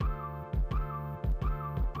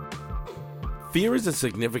Fear is a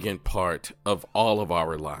significant part of all of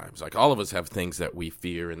our lives. Like, all of us have things that we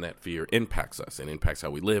fear, and that fear impacts us and impacts how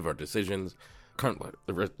we live, our decisions, current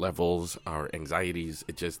levels, our anxieties.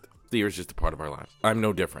 Fear is just a part of our lives. I'm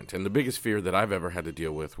no different. And the biggest fear that I've ever had to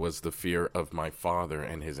deal with was the fear of my father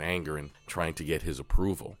and his anger and trying to get his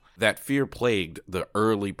approval. That fear plagued the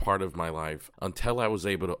early part of my life until I was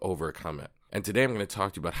able to overcome it. And today I'm going to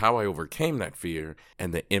talk to you about how I overcame that fear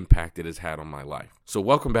and the impact it has had on my life. So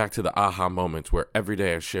welcome back to the Aha Moments, where every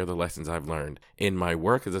day I share the lessons I've learned in my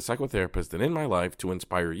work as a psychotherapist and in my life to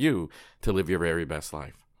inspire you to live your very best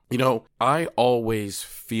life. You know, I always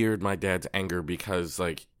feared my dad's anger because,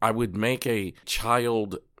 I would make a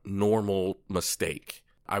child normal mistake.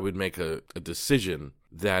 I would make a decision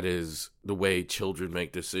that is the way children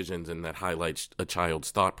make decisions and that highlights a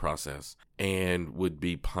child's thought process, and would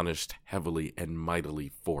be punished heavily and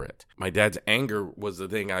mightily for it. My dad's anger was the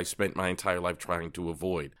thing I spent my entire life trying to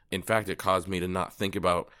avoid. In fact, it caused me to not think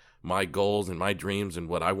about my goals and my dreams and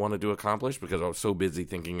what I wanted to accomplish because I was so busy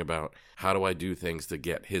thinking about how do I do things to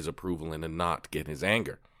get his approval and to not get his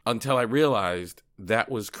anger. Until I realized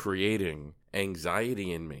that was creating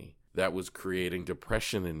anxiety in me. That was creating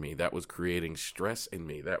depression in me. That was creating stress in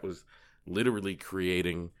me. That was literally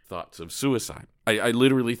creating thoughts of suicide. I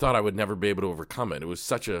literally thought I would never be able to overcome it. It was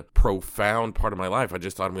such a profound part of my life. I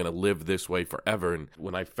just thought I'm going to live this way forever. And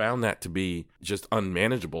when I found that to be just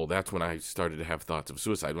unmanageable, that's when I started to have thoughts of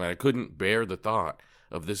suicide. When I couldn't bear the thought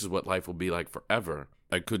of this is what life will be like forever,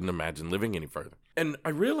 I couldn't imagine living any further. And I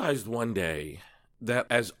realized one day that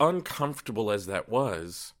as uncomfortable as that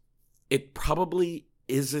was, it probably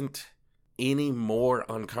isn't any more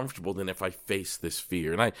uncomfortable than if I face this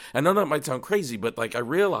fear. And I know that might sound crazy, but I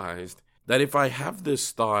realized that if I have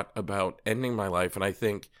this thought about ending my life, and I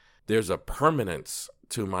think there's a permanence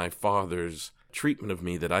to my father's treatment of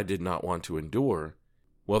me that I did not want to endure,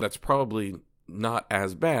 well, that's probably not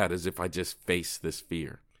as bad as if I just face this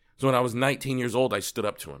fear. So when I was 19 years old, I stood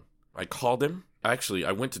up to him. I called him. Actually,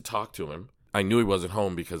 I went to talk to him. I knew he wasn't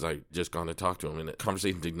home because I just gone to talk to him, and the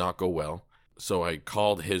conversation did not go well. So I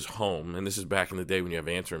called his home, and this is back in the day when you have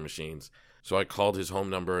answering machines. So I called his home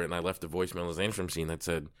number, and I left a voicemail on his answering machine that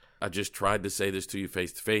said, I just tried to say this to you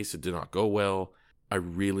face to face. It did not go well. I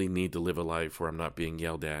really need to live a life where I'm not being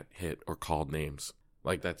yelled at, hit, or called names.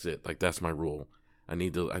 That's it. That's my rule. I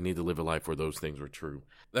need to live a life where those things were true.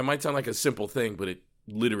 That might sound like a simple thing, but it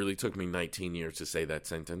literally took me 19 years to say that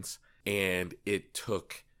sentence. And it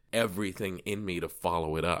took everything in me to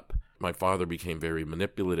follow it up. My father became very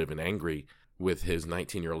manipulative and angry with his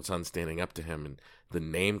 19-year-old son standing up to him, and the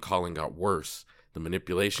name calling got worse. The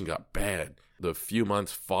manipulation got bad. The few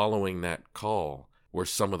months following that call were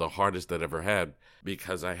some of the hardest I'd ever had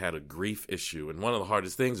because I had a grief issue. And one of the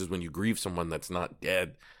hardest things is when you grieve someone that's not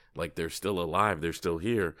dead, they're still alive, they're still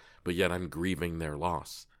here, but yet I'm grieving their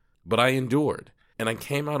loss. But I endured, and I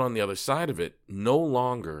came out on the other side of it no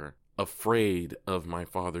longer afraid of my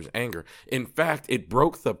father's anger. In fact, it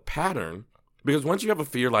broke the pattern, because once you have a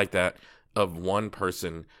fear like that of one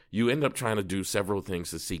person, you end up trying to do several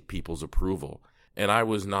things to seek people's approval. And I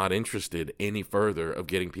was not interested any further of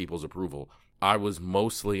getting people's approval. I was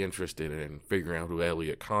mostly interested in figuring out who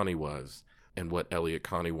Elliott Connie was and what Elliott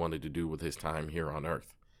Connie wanted to do with his time here on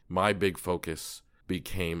Earth. My big focus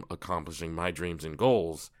became accomplishing my dreams and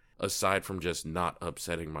goals, aside from just not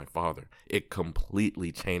upsetting my father. It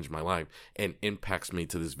completely changed my life and impacts me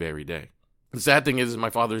to this very day. The sad thing is my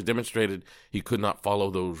father has demonstrated he could not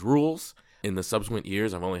follow those rules. In the subsequent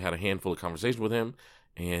years, I've only had a handful of conversations with him,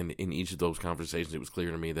 and in each of those conversations, it was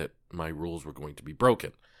clear to me that my rules were going to be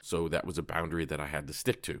broken. So that was a boundary that I had to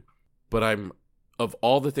stick to. But of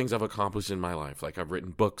all the things I've accomplished in my life, I've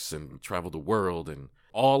written books and traveled the world, and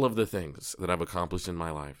all of the things that I've accomplished in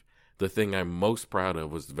my life, the thing I'm most proud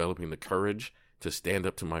of was developing the courage to stand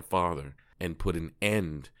up to my father and put an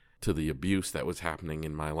end to the abuse that was happening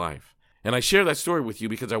in my life. And I share that story with you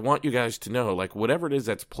because I want you guys to know, whatever it is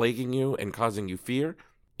that's plaguing you and causing you fear,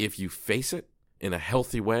 if you face it in a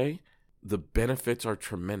healthy way, the benefits are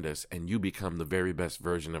tremendous and you become the very best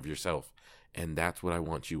version of yourself. And that's what I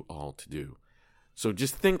want you all to do. So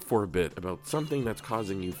just think for a bit about something that's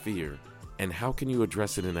causing you fear and how can you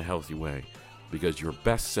address it in a healthy way, because your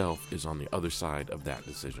best self is on the other side of that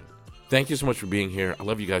decision. Thank you so much for being here. I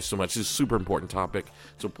love you guys so much. This is a super important topic,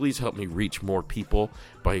 so please help me reach more people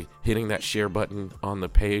by hitting that share button on the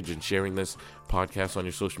page and sharing this podcast on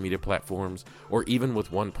your social media platforms, or even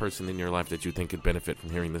with one person in your life that you think could benefit from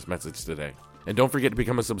hearing this message today. And don't forget to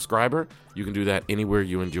become a subscriber. You can do that anywhere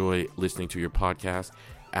you enjoy listening to your podcast,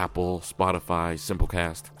 Apple, Spotify,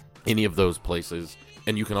 Simplecast, any of those places.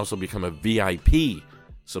 And you can also become a VIP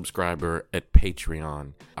subscriber at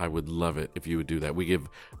Patreon. I would love it if you would do that. We give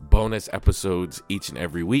bonus episodes each and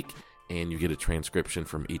every week, and you get a transcription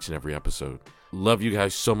from each and every episode. Love you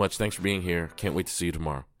guys so much. Thanks for being here. Can't wait to see you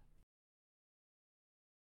tomorrow.